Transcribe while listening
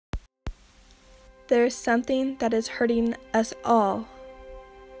there is something that is hurting us all.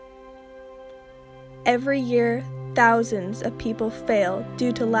 Every year, thousands of people fail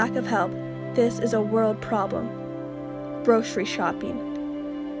due to lack of help. This is a world problem. Grocery shopping.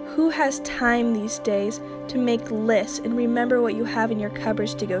 Who has time these days to make lists and remember what you have in your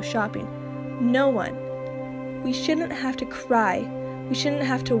cupboards to go shopping? No one. We shouldn't have to cry. We shouldn't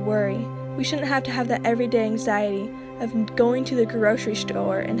have to worry. We shouldn't have to have that everyday anxiety of going to the grocery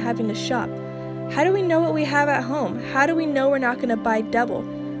store and having to shop. How do we know what we have at home? How do we know we're not going to buy double?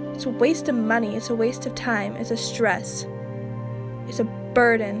 It's a waste of money. It's a waste of time. It's a stress. It's a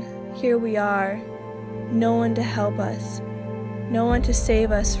burden. Here we are. No one to help us. No one to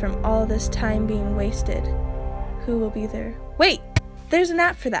save us from all this time being wasted. Who will be there? Wait! There's an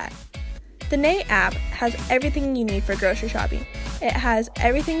app for that. The NAE app has everything you need for grocery shopping. It has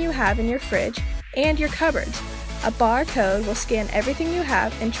everything you have in your fridge and your cupboards. A barcode will scan everything you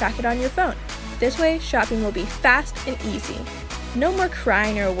have and track it on your phone. This way, shopping will be fast and easy. No more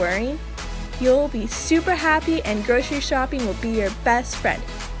crying or worrying. You'll be super happy and grocery shopping will be your best friend.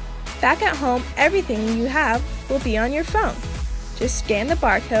 Back at home, everything you have will be on your phone. Just scan the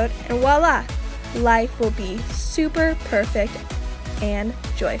barcode and voila! Life will be super perfect and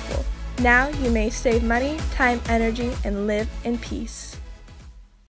joyful. Now you may save money, time, energy, and live in peace.